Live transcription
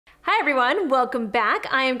Hi everyone, welcome back.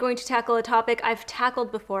 I am going to tackle a topic I've tackled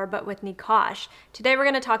before, but with Nikosh. Today we're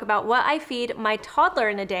going to talk about what I feed my toddler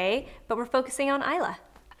in a day, but we're focusing on Ayla.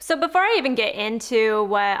 So before I even get into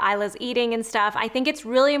what Ayla's eating and stuff, I think it's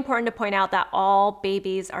really important to point out that all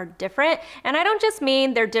babies are different. And I don't just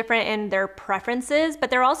mean they're different in their preferences, but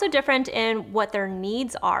they're also different in what their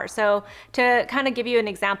needs are. So to kind of give you an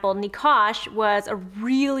example, Nikosh was a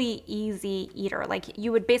really easy eater. Like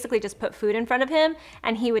you would basically just put food in front of him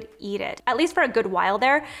and he would eat it. At least for a good while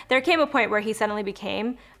there. There came a point where he suddenly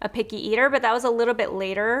became a picky eater, but that was a little bit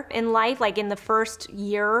later in life, like in the first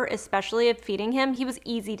year, especially of feeding him, he was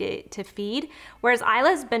easy to feed, whereas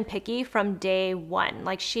Ayla's been picky from day one.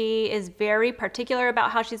 Like she is very particular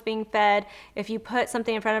about how she's being fed. If you put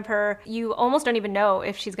something in front of her, you almost don't even know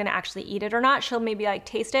if she's gonna actually eat it or not. She'll maybe like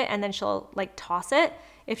taste it and then she'll like toss it.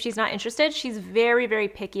 If she's not interested, she's very, very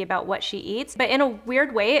picky about what she eats. But in a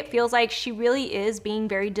weird way, it feels like she really is being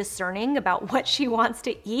very discerning about what she wants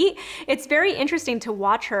to eat. It's very interesting to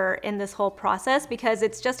watch her in this whole process because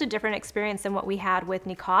it's just a different experience than what we had with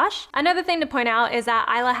Nikosh. Another thing to point out is that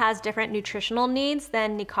Ayla has different nutritional needs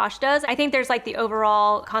than Nikosh does. I think there's like the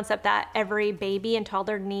overall concept that every baby and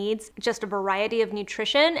toddler needs just a variety of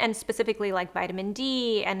nutrition, and specifically like vitamin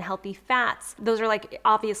D and healthy fats. Those are like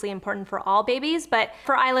obviously important for all babies, but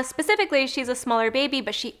for Ayla specifically, she's a smaller baby,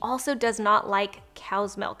 but she also does not like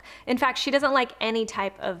cow's milk. In fact, she doesn't like any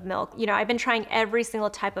type of milk. You know, I've been trying every single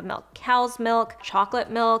type of milk. Cow's milk,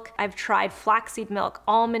 chocolate milk, I've tried flaxseed milk,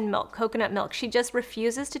 almond milk, coconut milk. She just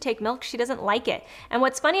refuses to take milk. She doesn't like it. And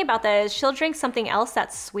what's funny about that is she'll drink something else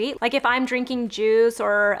that's sweet. Like if I'm drinking juice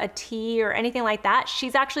or a tea or anything like that,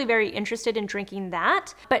 she's actually very interested in drinking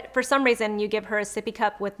that. But for some reason, you give her a sippy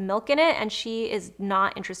cup with milk in it and she is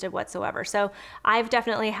not interested whatsoever. So I've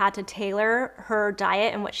definitely had to tailor her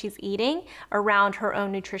diet and what she's eating around her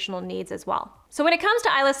own nutritional needs as well. So when it comes to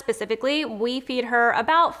Ayla specifically, we feed her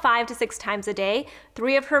about 5 to 6 times a day.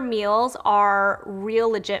 3 of her meals are real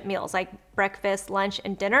legit meals, like breakfast, lunch,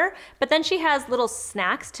 and dinner. But then she has little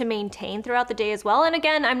snacks to maintain throughout the day as well. And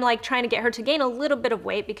again, I'm like trying to get her to gain a little bit of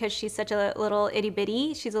weight because she's such a little itty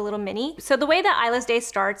bitty. She's a little mini. So the way that Ayla's day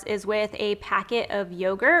starts is with a packet of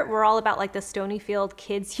yogurt. We're all about like the Stonyfield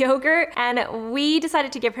kids yogurt. And we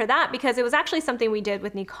decided to give her that because it was actually something we did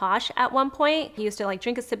with Nikosh at one point. He used to like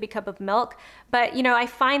drink a sippy cup of milk. But you know, I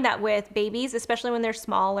find that with babies, especially when they're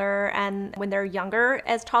smaller and when they're younger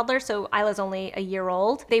as toddlers, so Ayla's only a year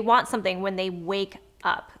old, they want something when they wake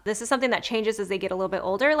up. This is something that changes as they get a little bit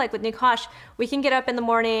older. Like with Nikosh, we can get up in the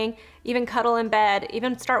morning, even cuddle in bed,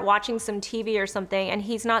 even start watching some TV or something, and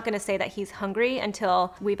he's not gonna say that he's hungry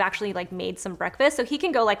until we've actually like made some breakfast. So he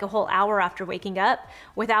can go like a whole hour after waking up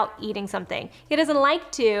without eating something. He doesn't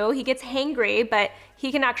like to, he gets hangry, but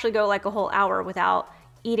he can actually go like a whole hour without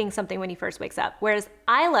eating something when he first wakes up. Whereas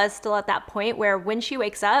Ayla's still at that point where when she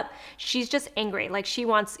wakes up, she's just angry. Like she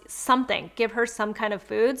wants something, give her some kind of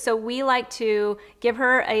food. So we like to give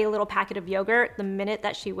her a little packet of yogurt the minute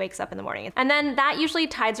that she wakes up in the morning. And then that usually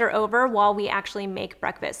tides her over while we actually make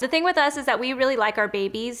breakfast. The thing with us is that we really like our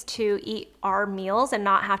babies to eat our meals and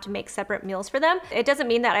not have to make separate meals for them. It doesn't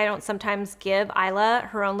mean that I don't sometimes give Ayla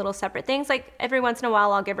her own little separate things. Like every once in a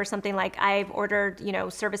while, I'll give her something like I've ordered, you know,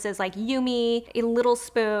 services like Yumi, a little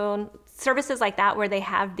spoon, services like that where they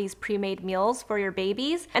have these pre-made meals for your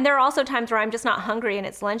babies. And there are also times where I'm just not hungry and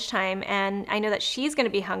it's lunchtime and I know that she's gonna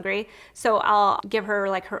be hungry, so I'll give her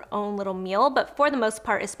like her own little meal. But for the most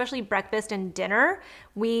part, especially breakfast and dinner,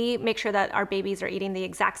 we make sure that our babies are eating the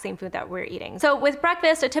exact same food that we're eating. So with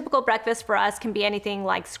breakfast, a typical breakfast for us can be anything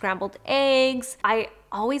like scrambled eggs. I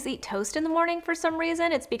always eat toast in the morning for some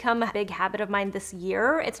reason. It's become a big habit of mine this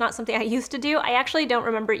year. It's not something I used to do. I actually don't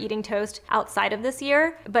remember eating toast outside of this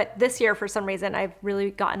year, but this year for some reason I've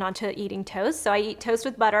really gotten onto eating toast. So I eat toast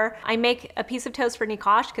with butter. I make a piece of toast for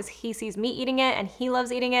Nikosh because he sees me eating it and he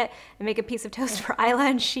loves eating it. I make a piece of toast for Ayla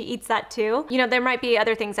and she eats that too. You know, there might be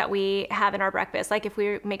other things that we have in our breakfast, like if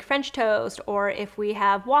we make French toast or if we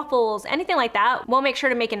have waffles, anything like that, we'll make sure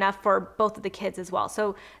to make enough for both of the kids as well.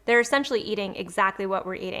 So they're essentially eating exactly what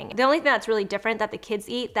we're eating. The only thing that's really different that the kids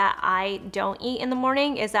eat that I don't eat in the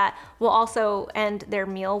morning is that we'll also end their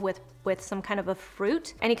meal with some kind of a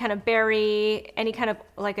fruit, any kind of berry, any kind of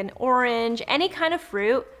like an orange, any kind of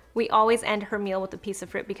fruit. We always end her meal with a piece of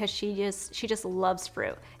fruit because she just loves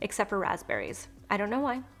fruit, except for raspberries. I don't know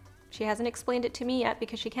why. She hasn't explained it to me yet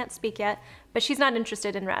because she can't speak yet, but she's not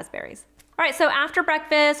interested in raspberries. All right, so after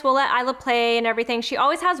breakfast, we'll let Ayla play and everything. She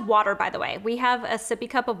always has water, by the way. We have a sippy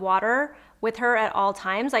cup of water with her at all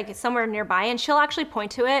times, like somewhere nearby, and she'll actually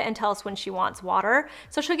point to it and tell us when she wants water.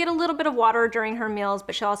 So she'll get a little bit of water during her meals,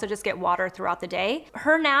 but she'll also just get water throughout the day.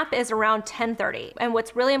 Her nap is around 10:30. And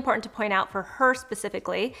what's really important to point out for her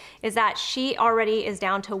specifically is that she already is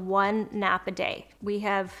down to 1 nap a day. We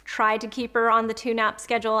have tried to keep her on the 2 nap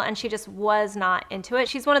schedule and she just was not into it.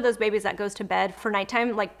 She's one of those babies that goes to bed for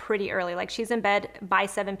nighttime like pretty early. Like she's in bed by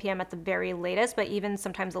 7 p.m. at the very latest, but even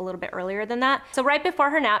sometimes a little bit earlier than that. So right before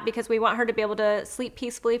her nap, because we want her to be able to sleep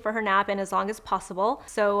peacefully for her nap and as long as possible.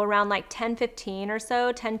 So around like 10:15 or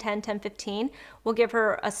so, 10:10, 10:15, we'll give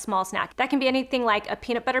her a small snack. That can be anything like a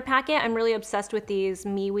peanut butter packet. I'm really obsessed with these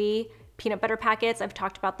MeWe peanut butter packets. I've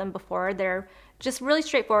talked about them before. They're just really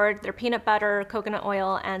straightforward. They're peanut butter, coconut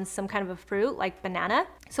oil, and some kind of a fruit like banana.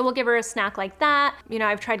 So we'll give her a snack like that. You know,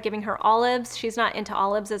 I've tried giving her olives. She's not into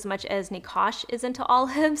olives as much as Nikosh is into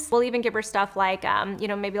olives. We'll even give her stuff like, you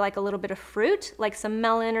know, maybe like a little bit of fruit, like some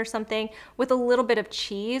melon or something with a little bit of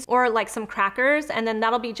cheese or like some crackers. And then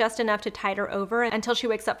that'll be just enough to tide her over until she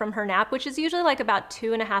wakes up from her nap, which is usually like about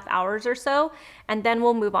 2.5 hours or so. And then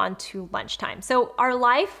we'll move on to lunchtime. So our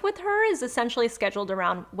life with her is essentially scheduled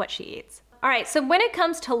around what she eats. All right, so when it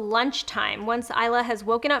comes to lunchtime, once Ayla has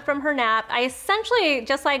woken up from her nap, I essentially,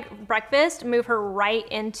 just like breakfast, move her right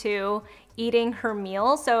into eating her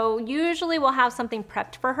meal. So usually we'll have something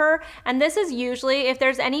prepped for her. And this is usually, if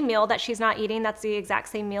there's any meal that she's not eating that's the exact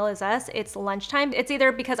same meal as us, it's lunchtime. It's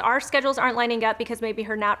either because our schedules aren't lining up because maybe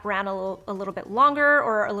her nap ran a little bit longer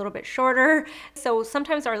or a little bit shorter. So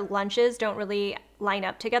sometimes our lunches don't really line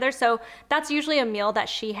up together. So that's usually a meal that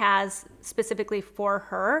she has specifically for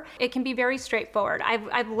her. It can be very straightforward.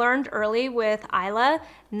 I've learned early with Ayla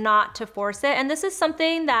not to force it. And this is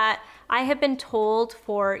something that I have been told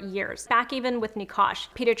for years, back even with Nikosh.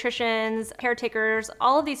 Pediatricians, caretakers,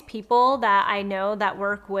 all of these people that I know that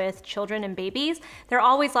work with children and babies, they're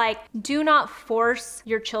always like, do not force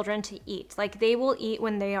your children to eat. Like they will eat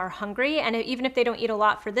when they are hungry. And even if they don't eat a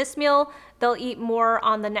lot for this meal, they'll eat more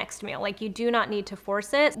on the next meal. Like you do not need to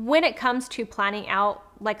force it. When it comes to planning out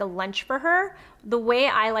like a lunch for her, the way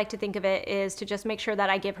I like to think of it is to just make sure that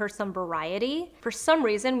I give her some variety. For some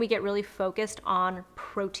reason, we get really focused on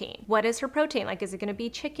protein. What is her protein? Like, is it gonna be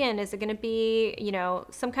chicken? Is it gonna be, you know,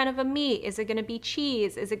 some kind of a meat? Is it gonna be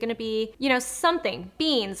cheese? Is it gonna be, you know, something,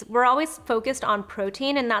 beans? We're always focused on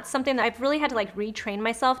protein, and that's something that I've really had to like retrain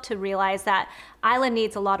myself to realize that Ayla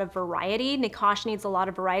needs a lot of variety. Nikosh needs a lot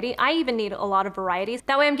of variety. I even need a lot of varieties.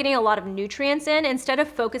 That way I'm getting a lot of nutrients in instead of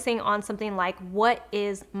focusing on something like, what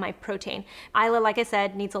is my protein? Ayla, like I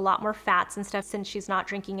said, needs a lot more fats and stuff since she's not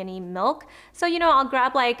drinking any milk. So, you know, I'll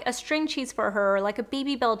grab like a string cheese for her, like a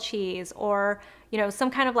Baby Bell cheese, or, you know, some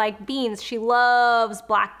kind of like beans. She loves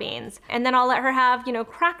black beans. And then I'll let her have, you know,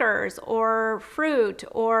 crackers or fruit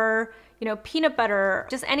or, you know, peanut butter,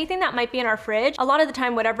 just anything that might be in our fridge. A lot of the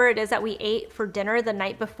time, whatever it is that we ate for dinner the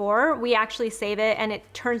night before, we actually save it and it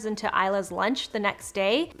turns into Ayla's lunch the next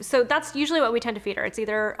day. So that's usually what we tend to feed her. It's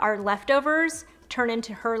either our leftovers turn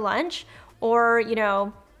into her lunch, or, you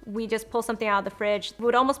know, we just pull something out of the fridge. It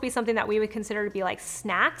would almost be something that we would consider to be like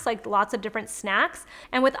snacks, like lots of different snacks.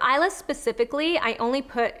 And with Ayla specifically, I only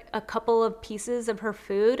put a couple of pieces of her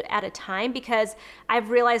food at a time because I've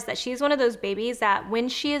realized that she's one of those babies that when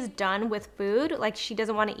she is done with food, like she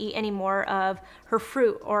doesn't want to eat any more of her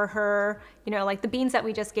fruit or her, you know, like the beans that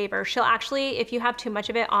we just gave her. She'll actually, if you have too much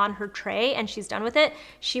of it on her tray and she's done with it,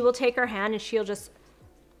 she will take her hand and she'll just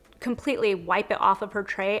completely wipe it off of her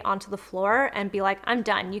tray onto the floor and be like, I'm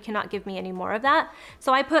done, you cannot give me any more of that.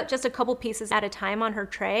 So I put just a couple pieces at a time on her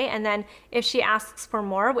tray, and then if she asks for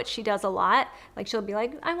more, which she does a lot, like she'll be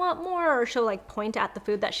like, I want more, or she'll like point at the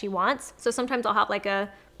food that she wants. So sometimes I'll have like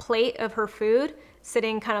a plate of her food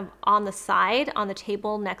sitting kind of on the side on the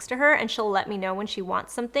table next to her, and she'll let me know when she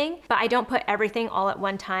wants something. But I don't put everything all at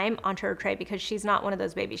one time onto her tray because she's not one of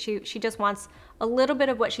those babies. She just wants a little bit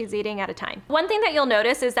of what she's eating at a time. One thing that you'll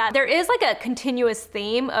notice is that there is like a continuous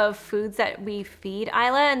theme of foods that we feed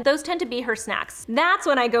Ayla, and those tend to be her snacks. That's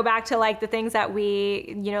when I go back to like the things that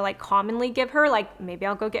we, you know, like commonly give her. Like maybe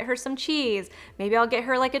I'll go get her some cheese. Maybe I'll get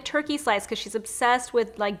her like a turkey slice because she's obsessed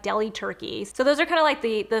with like deli turkeys. So those are kind of like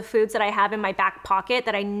the foods that I have in my back pocket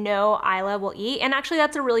that I know Ayla will eat. And actually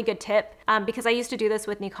that's a really good tip because I used to do this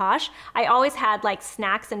with Nikosh. I always had like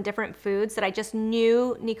snacks and different foods that I just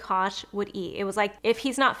knew Nikosh would eat. It was like, if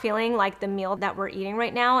he's not feeling like the meal that we're eating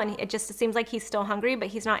right now, and it seems like he's still hungry, but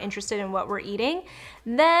he's not interested in what we're eating,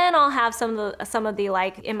 then I'll have some of the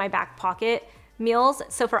like in my back pocket meals.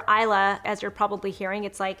 So for Ayla, as you're probably hearing,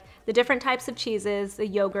 it's like the different types of cheeses, the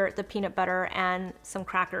yogurt, the peanut butter, and some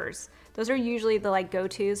crackers. Those are usually the like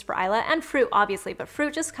go-tos for Ayla, and fruit obviously, but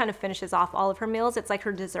fruit just kind of finishes off all of her meals. It's like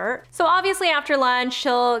her dessert. So obviously after lunch,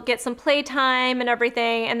 she'll get some playtime and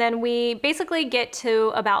everything, and then we basically get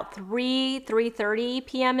to about 3:30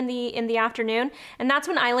 p.m. in the afternoon, and that's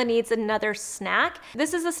when Ayla needs another snack.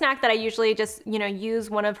 This is a snack that I usually just, use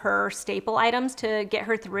one of her staple items to get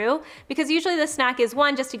her through, because usually the snack is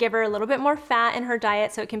one, just to give her a little bit more fat in her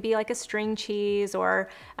diet, so it can be like a string cheese or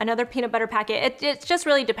another peanut butter packet. It just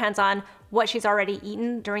really depends on what she's already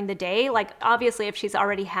eaten during the day. Like obviously if she's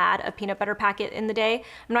already had a peanut butter packet in the day,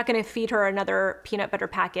 I'm not gonna feed her another peanut butter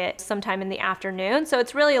packet sometime in the afternoon. So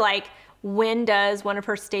it's really like, when does one of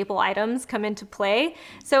her staple items come into play?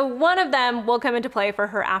 So one of them will come into play for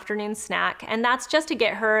her afternoon snack, and that's just to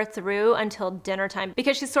get her through until dinner time,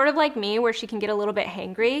 because she's sort of like me where she can get a little bit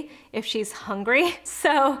hangry if she's hungry.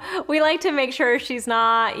 So we like to make sure she's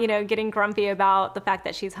not, getting grumpy about the fact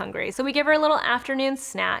that she's hungry. So we give her a little afternoon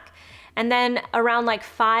snack. And then around like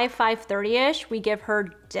 5:30ish, we give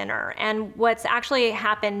her dinner. And what's actually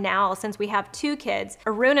happened now, since we have 2 kids,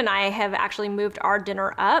 Arun and I have actually moved our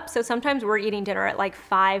dinner up. So sometimes we're eating dinner at like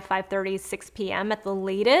 5:30, 6 p.m. at the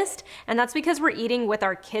latest. And that's because we're eating with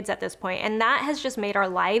our kids at this point. And that has just made our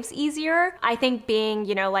lives easier. I think being,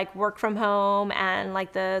 like work from home and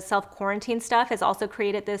like the self-quarantine stuff has also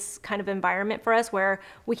created this kind of environment for us where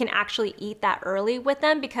we can actually eat that early with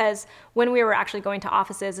them, because when we were actually going to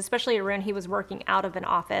offices, especially Arun, he was working out of an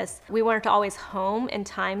office, we weren't always home in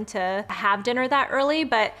time to have dinner that early.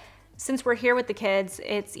 But since we're here with the kids,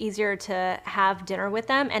 it's easier to have dinner with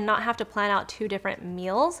them and not have to plan out 2 different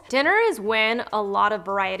meals. Dinner is when a lot of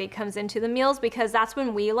variety comes into the meals, because that's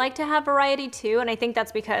when we like to have variety too. And I think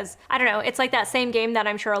that's because, I don't know, it's like that same game that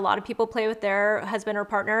I'm sure a lot of people play with their husband or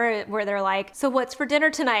partner, where they're like, so what's for dinner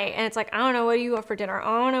tonight? And it's like, I don't know, what do you want for dinner?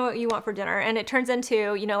 I don't know what you want for dinner. And it turns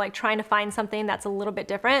into, like trying to find something that's a little bit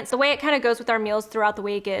different. So the way it kind of goes with our meals throughout the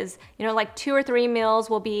week is, like 2 or 3 meals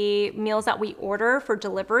will be meals that we order for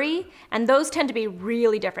delivery. And those tend to be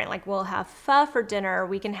really different. Like we'll have pho for dinner.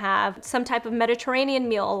 We can have some type of Mediterranean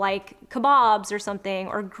meal like kebabs or something,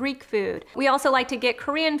 or Greek food. We also like to get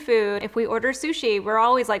Korean food. If we order sushi, we're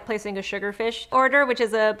always like placing a sugarfish order, which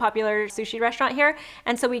is a popular sushi restaurant here.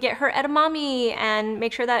 And so we get her edamame and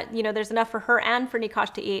make sure that, there's enough for her and for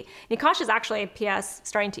Nikosh to eat. Nikosh is actually, PS,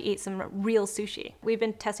 starting to eat some real sushi. We've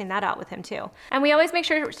been testing that out with him too. And we always make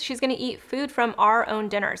sure she's gonna eat food from our own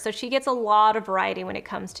dinner. So she gets a lot of variety when it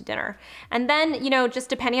comes to dinner. And then, just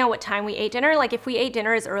depending on what time we ate dinner, like if we ate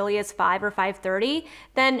dinner as early as 5 or 5:30,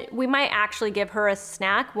 then we might actually give her a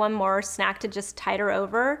snack, one more snack to just tide her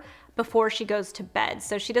over before she goes to bed.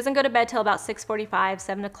 So she doesn't go to bed till about 6:45,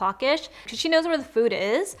 7 o'clock-ish, because she knows where the food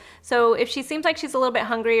is. So if she seems like she's a little bit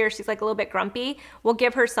hungry or she's like a little bit grumpy, we'll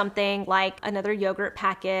give her something like another yogurt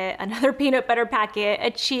packet, another peanut butter packet, a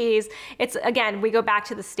cheese. It's, again, we go back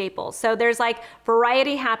to the staples. So there's like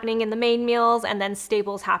variety happening in the main meals and then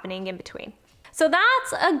staples happening in between. So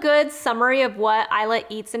that's a good summary of what Ayla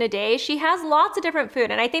eats in a day. She has lots of different food,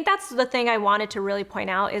 and I think that's the thing I wanted to really point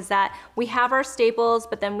out, is that we have our staples,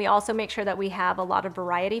 but then we also make sure that we have a lot of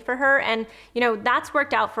variety for her. And that's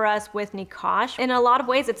worked out for us with Nikosh. In a lot of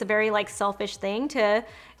ways, it's a very like selfish thing to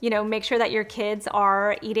make sure that your kids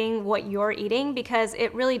are eating what you're eating, because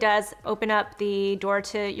it really does open up the door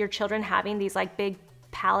to your children having these like big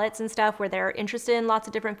palettes and stuff where they're interested in lots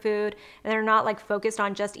of different food and they're not like focused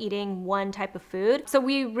on just eating one type of food. So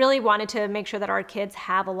we really wanted to make sure that our kids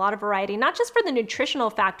have a lot of variety, not just for the nutritional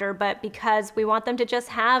factor, but because we want them to just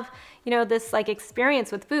have, you know, this like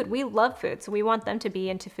experience with food. We love food, so we want them to be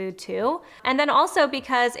into food too. And then also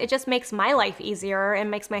because it just makes my life easier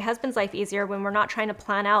and makes my husband's life easier when we're not trying to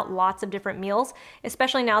plan out lots of different meals,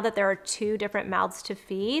 especially now that there are 2 different mouths to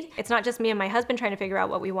feed. It's not just me and my husband trying to figure out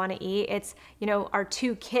what we want to eat. It's, you know, our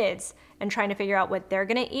 2 kids and trying to figure out what they're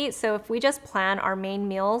gonna eat. So if we just plan our main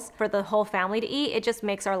meals for the whole family to eat, it just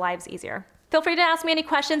makes our lives easier. Feel free to ask me any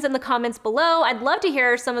questions in the comments below. I'd love to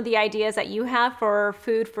hear some of the ideas that you have for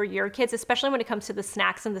food for your kids, especially when it comes to the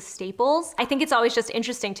snacks and the staples. I think it's always just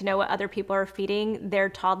interesting to know what other people are feeding their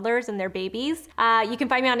toddlers and their babies. You can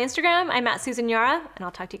find me on Instagram. I'm at Susan Yara, and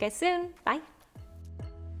I'll talk to you guys soon. Bye.